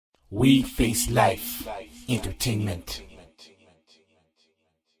WeFACELife Entertainment.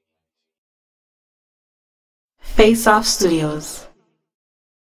 Face-Off Studios.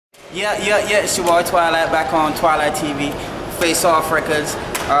 Yeah, it's your boy Twi-Lite back on Twi-Lite TV, Face-Off Records.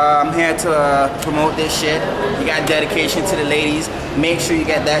 I'm here to promote this shit. You got dedication to the ladies. Make sure you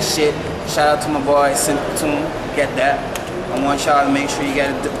get that shit. Shout out to my boy Simple Tune. Get that. I want y'all to make sure you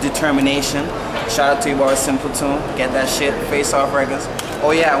get determination. Shout out to your boy Simple Tune. Get that shit. Face-Off Records.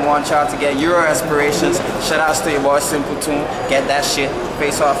 Oh yeah, I want y'all to get your aspirations. Shout out to your boy Simple Tune. Get that shit.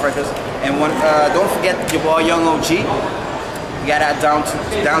 Face-Off Records. And don't forget your boy Young OG. You got that down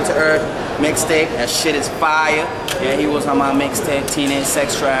to earth mixtape. That shit is fire. Yeah, he was on my mixtape, Teenage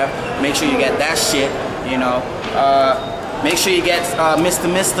Sex Drive. Make sure you get that shit. You know. Make sure you get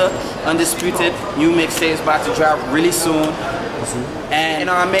Mr.Mista Undisputed. New mixtape is about to drop really soon. And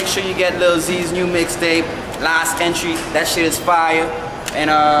make sure you get Lil Z's new mixtape, Last Entry. That shit is fire. And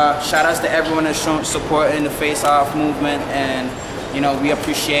shout outs to everyone that's shown support in the Face-Off movement. And we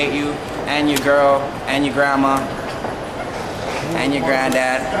appreciate you and your girl and your grandma and your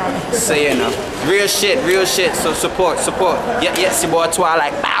granddad. So real shit. So support. Yeah, it's your boy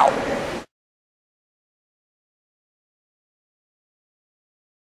Twi-Lite. Bow.